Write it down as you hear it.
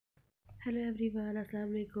Hello everyone,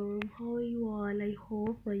 Assalamu alaikum. How are you all? I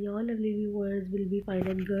hope my all lovely viewers will be fine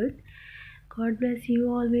and good. God bless you.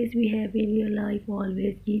 Always be happy in your life.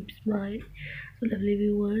 Always keep smile. So lovely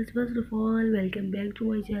viewers, first of all, welcome back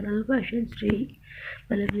to my channel Fashion Streak.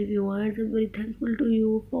 My lovely viewers, I'm very thankful to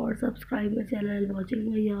you for subscribing my channel and watching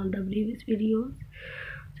my all the previous videos.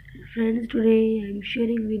 Friends, today I'm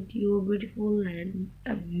sharing with you beautiful and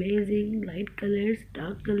amazing light colors,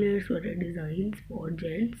 dark colors, sweater designs for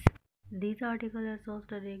gents. These articles are so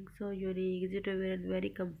stunning, so unique, easy to wear and very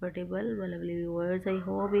comfortable. My lovely viewers, I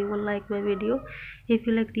hope you will like my video. If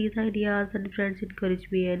you like these ideas, then friends encourage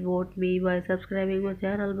me and vote me by subscribing my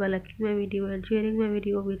channel, by liking my video and sharing my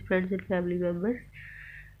video with friends and family members.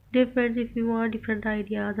 Dear friends, if you want different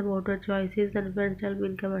ideas about our choices, then friends tell me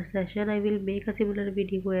in comment section. I will make a similar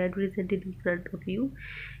video and present it in front of you.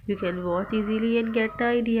 You can watch easily and get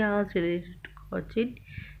ideas related to crochet.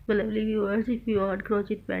 My lovely viewers, if you want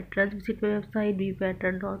crochet patterns, visit my website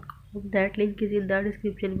bpattern.com. That link is in the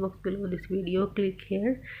description box below this video. Click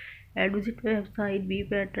here and visit my website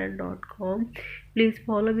bpattern.com. Please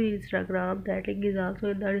follow me on Instagram. That link is also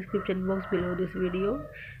in the description box below this video.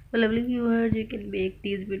 My lovely viewers, you can make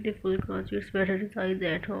these beautiful crochet sweater designs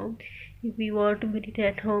at home. If you want to make it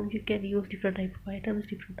at home, you can use different type of items,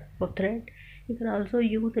 different type of thread. You can also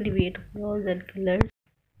use any weight of clothes and colors.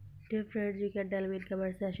 Dear friends, you can tell me in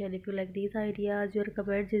comment section if you like these ideas. Your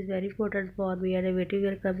comments is very important for me and I wait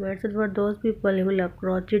your comments. And for those people who love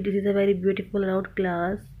crochet, this is a very beautiful and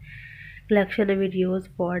outclass collection of videos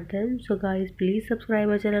for them. So guys, please subscribe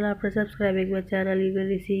my channel. After subscribing my channel, you will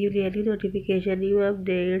receive daily notification, new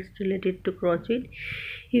updates related to crochet.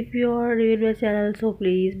 If you are new in my channel, so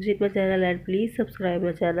please visit my channel and please subscribe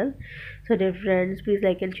my channel. So dear friends, please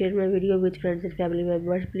like and share my video with friends and family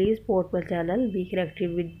members. Please support my channel, be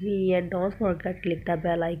connected with me and don't forget to click the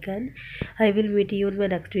bell icon. I will meet you in my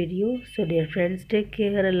next video. So dear friends, take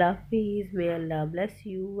care. Allah Hafiz. May Allah bless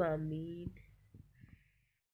you. Ameen.